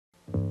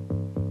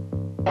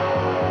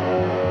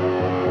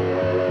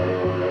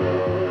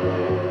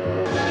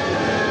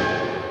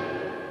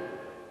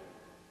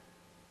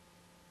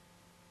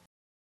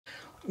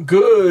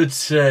Good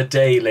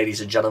day,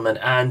 ladies and gentlemen,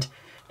 and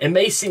it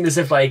may seem as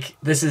if like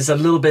this is a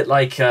little bit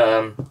like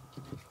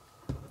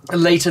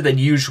later than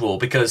usual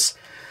because,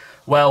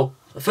 well,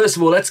 first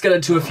of all, let's get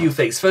into a few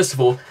things. First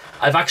of all,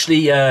 I've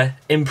actually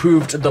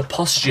improved the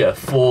posture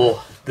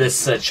for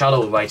this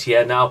channel right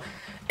here. Now,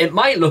 it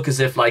might look as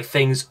if like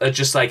things are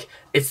just like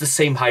it's the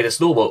same height as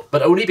normal,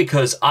 but only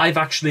because I've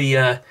actually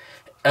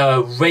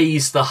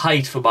raised the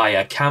height for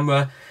my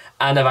camera,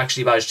 and I've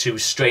actually managed to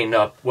straighten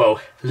up, well,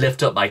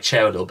 lift up my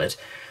chair a little bit.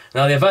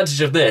 Now, the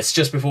advantage of this,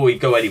 just before we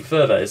go any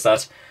further, is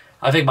that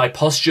I think my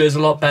posture is a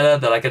lot better,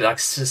 that I can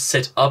actually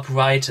sit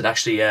upright and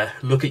actually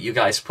look at you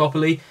guys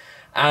properly.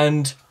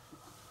 And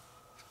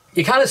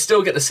you kind of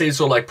still get the same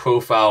sort of like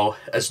profile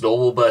as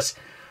normal, but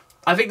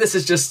I think this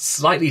is just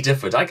slightly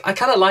different. I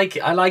kind of like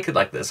it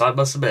like this, I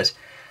must admit.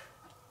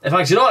 In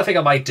fact, you know what I think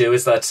I might do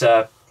is that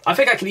I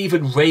think I can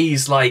even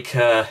raise like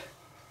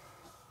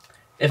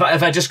if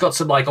I just got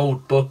some like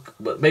old book,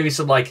 maybe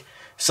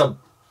some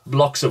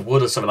blocks of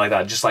wood or something like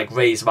that, just like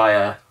raise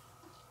my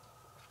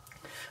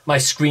my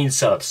screen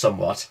setup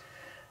somewhat.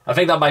 I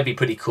think that might be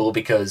pretty cool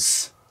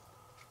because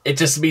it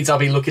just means I'll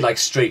be looking like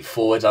straight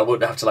forward. I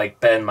wouldn't have to like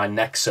bend my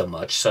neck so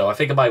much. So I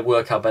think it might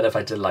work out better if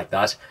I did like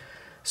that.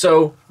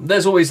 So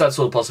there's always that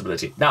sort of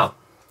possibility. Now,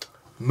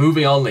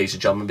 moving on, ladies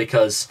and gentlemen,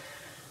 because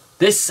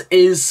this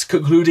is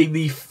concluding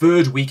the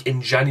 3rd week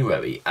in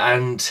January,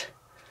 and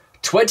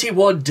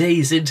 21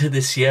 days into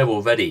this year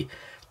already.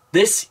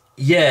 This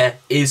year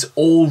is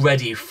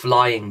already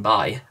flying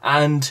by,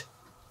 and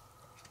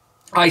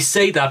I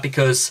say that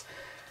because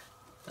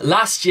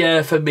last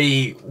year for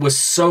me was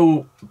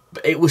so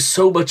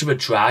much of a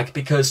drag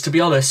because, to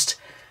be honest,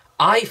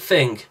 I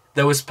think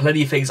there was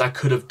plenty of things I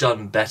could have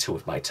done better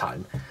with my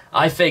time.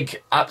 I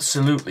think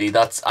absolutely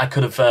that I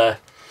could have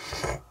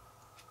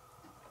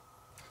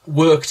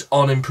worked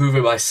on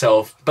improving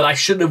myself, but I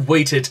shouldn't have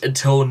waited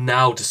until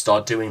now to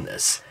start doing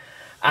this.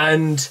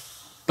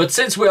 But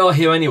since we are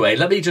here anyway,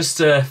 let me just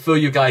fill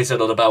you guys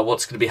in on about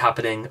what's going to be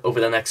happening over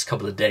the next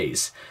couple of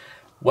days.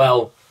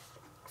 Well,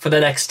 for the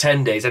next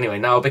 10 days anyway.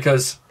 Now,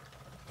 because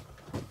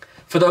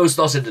for those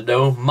not in the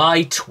know,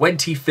 my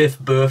 25th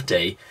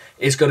birthday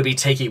is going to be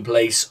taking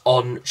place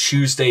on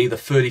Tuesday, the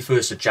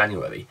 31st of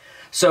January.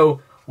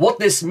 So what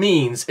this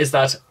means is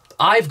that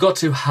I've got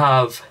to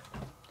have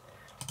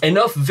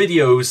enough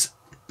videos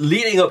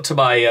leading up to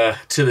my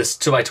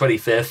my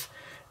 25th,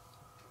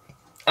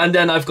 and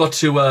then I've got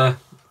to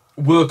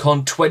work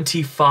on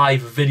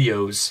 25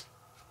 videos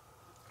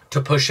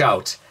to push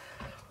out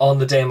on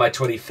the day of my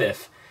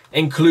 25th,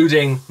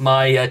 including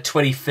my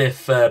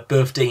 25th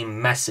birthday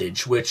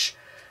message, which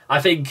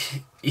I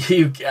think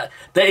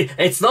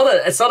it's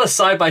not a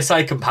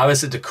side-by-side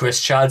comparison to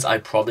Chris Chad's, I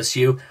promise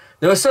you.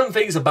 There are some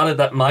things about it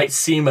that might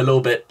seem a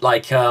little bit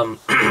like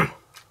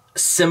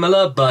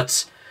similar,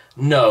 but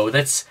no,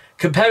 that's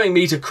comparing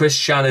me to Chris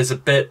Chan is a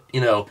bit,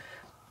 you know,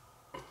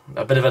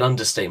 a bit of an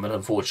understatement,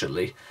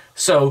 unfortunately.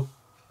 So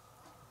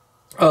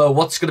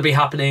what's going to be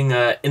happening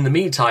in the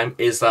meantime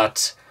is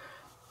that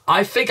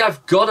I think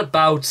I've got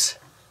about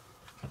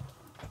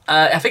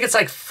I think it's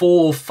like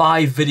 4 or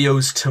 5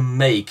 videos to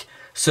make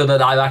so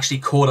that I've actually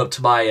caught up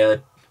to my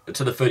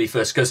to the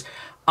 31st, because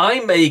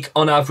I make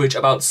on average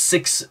about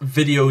 6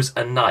 videos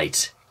a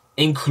night,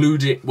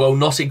 including, well,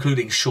 not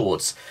including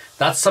shorts.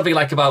 That's something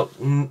like about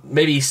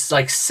maybe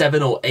like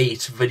 7 or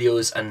 8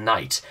 videos a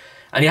night.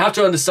 And you have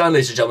to understand,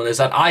 ladies and gentlemen, is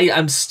that I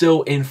am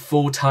still in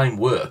full-time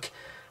work.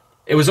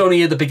 It was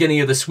only at the beginning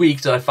of this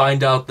week that I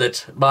find out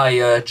that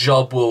my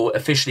job will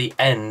officially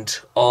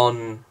end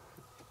on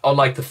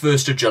like the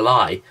 1st of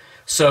July.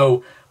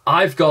 So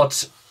I've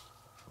got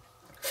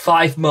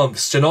 5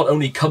 months to not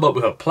only come up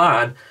with a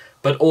plan,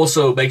 but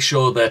also make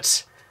sure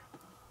that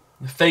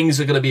things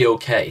are going to be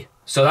okay.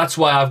 So that's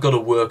why I've got to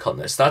work on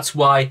this. That's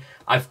why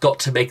I've got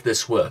to make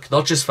this work.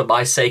 Not just for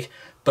my sake,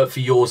 but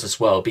for yours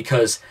as well.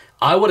 Because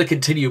I want to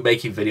continue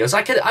making videos.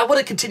 I want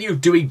to continue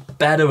doing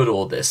better at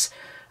all this.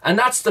 And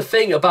that's the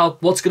thing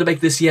about what's going to make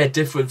this year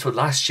different from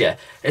last year.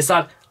 Is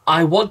that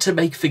I want to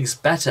make things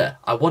better.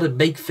 I want to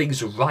make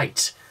things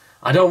right.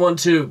 I don't want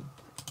to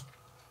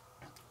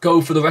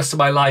go for the rest of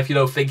my life, you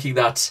know, thinking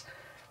that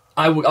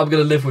I'm going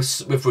to live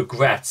with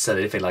regrets and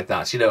anything like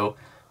that, you know.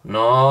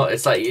 No,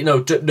 it's like, you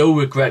know, no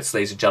regrets,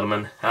 ladies and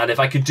gentlemen. And if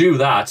I could do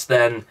that,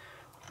 then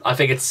I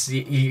think it's,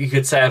 you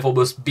could say I've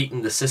almost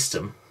beaten the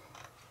system.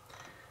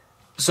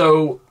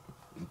 So,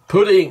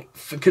 having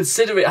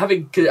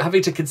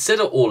to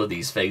consider all of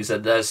these things,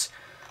 and there's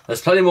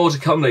plenty more to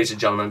come, ladies and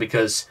gentlemen,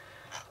 because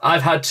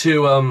I've had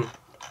to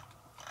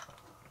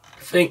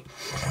think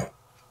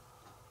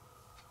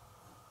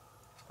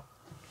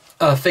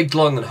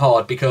long and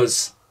hard,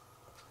 because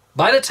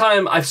by the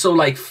time I've sort of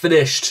like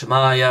finished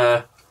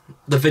my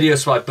the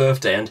videos for my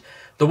birthday, and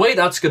the way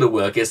that's going to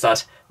work is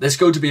that there's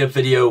going to be a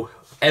video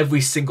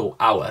every single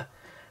hour,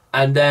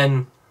 and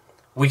then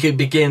we can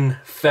begin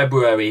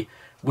February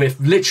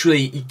with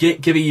literally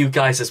giving you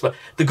guys this.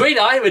 The great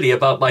irony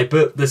about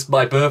this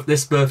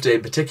birthday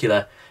in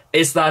particular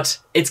is that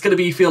it's going to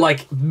be feel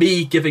like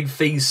me giving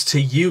things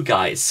to you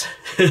guys,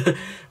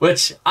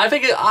 which I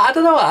think, I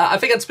don't know, I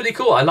think it's pretty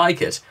cool. I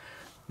like it.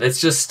 It's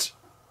just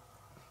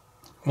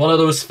one of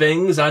those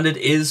things, and it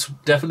is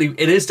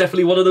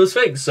definitely one of those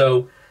things.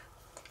 So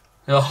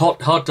a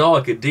hot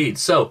dog indeed.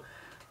 So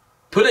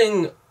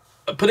putting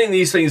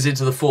these things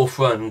into the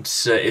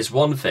forefront is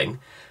one thing,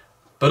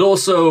 but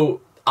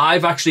also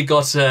I've actually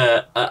got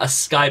a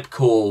Skype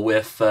call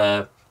with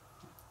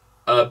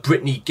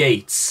Brittany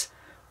Gates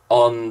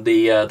on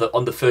the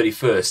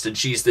 31st, and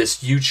she's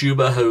this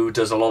YouTuber who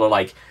does a lot of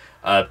like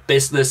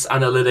business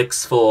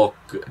analytics for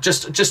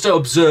just to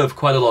observe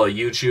quite a lot of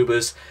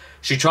YouTubers.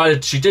 She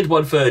did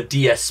one for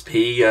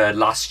DSP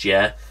last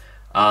year.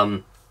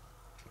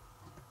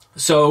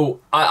 So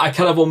I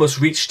kind of almost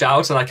reached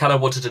out, and I kind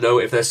of wanted to know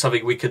if there's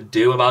something we could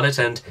do about it,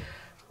 and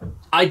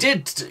I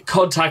did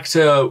contact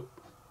her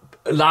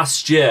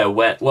last year,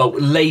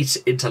 late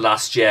into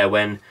last year,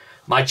 when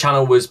my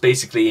channel was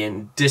basically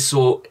in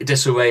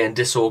disarray and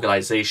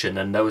disorganization,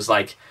 and there was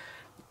like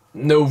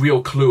no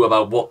real clue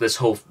about what this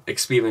whole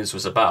experience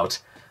was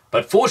about.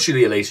 But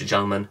fortunately, ladies and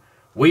gentlemen,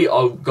 we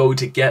are going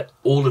to get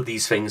all of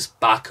these things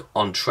back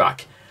on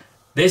track.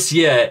 This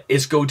year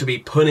is going to be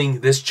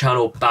putting this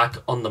channel back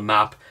on the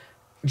map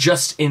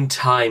just in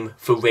time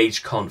for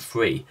RageCon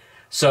 3.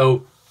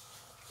 So,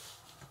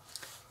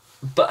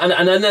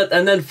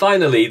 and then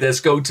finally, there's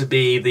going to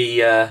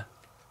be a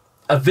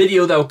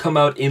video that will come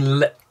out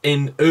in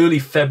early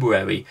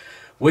February,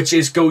 which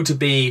is going to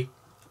be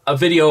a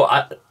video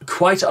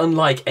quite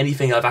unlike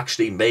anything I've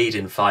actually made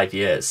in 5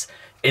 years.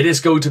 It is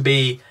going to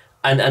be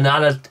an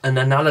analytics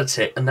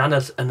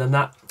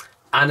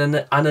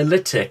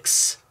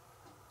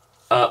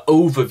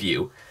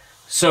overview.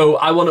 So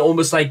I want to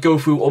almost like go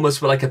through almost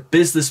from like a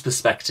business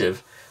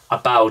perspective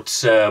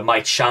about my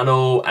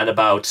channel and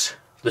about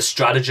the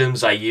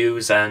stratagems I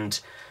use, and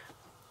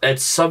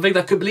it's something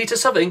that could lead to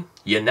something.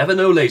 You never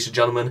know, ladies and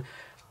gentlemen.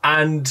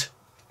 And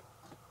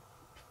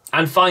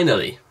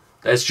finally,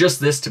 there's just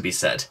this to be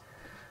said.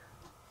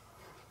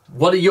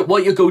 What you're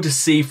going to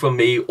see from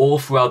me all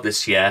throughout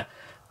this year,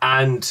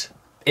 and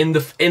in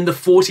the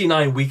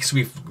 49 weeks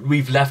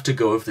we've left to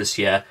go of this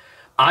year,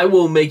 I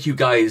will make you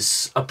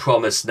guys a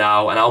promise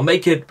now, and I'll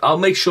make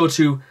sure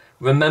to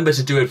remember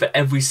to do it for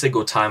every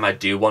single time I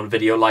do one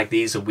video like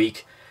these a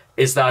week,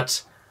 is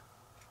that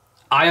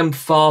I am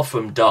far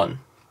from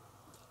done.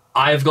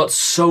 I have got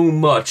so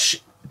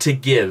much to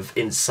give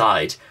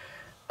inside.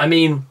 I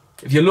mean,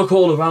 if you look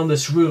all around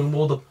this room,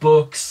 all the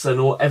books and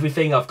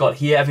everything I've got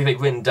here, everything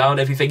written down,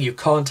 everything you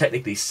can't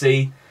technically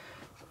see,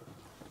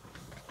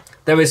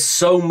 there is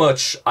so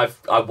much I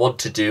want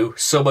to do,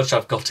 so much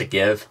I've got to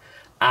give,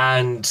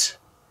 and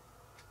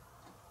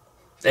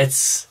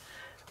this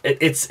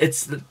is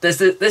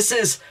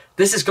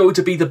going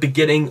to be the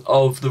beginning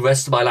of the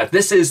rest of my life.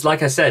 This is,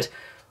 like I said,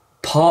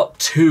 part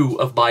 2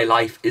 of my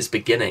life is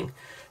beginning.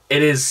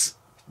 It is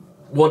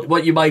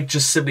what you might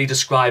just simply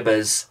describe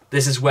as,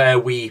 this is where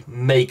we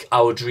make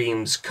our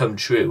dreams come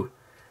true.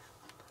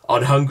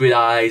 On Hungry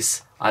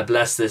Eyes, I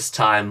bless this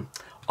time.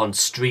 On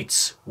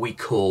streets we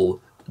call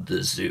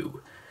the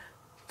zoo.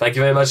 Thank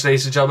you very much,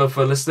 ladies and gentlemen,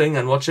 for listening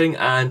and watching,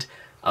 and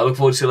I look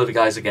forward to seeing you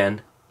guys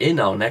again in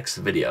our next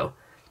video.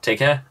 Take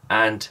care,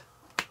 and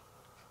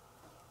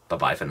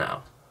bye-bye for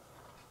now.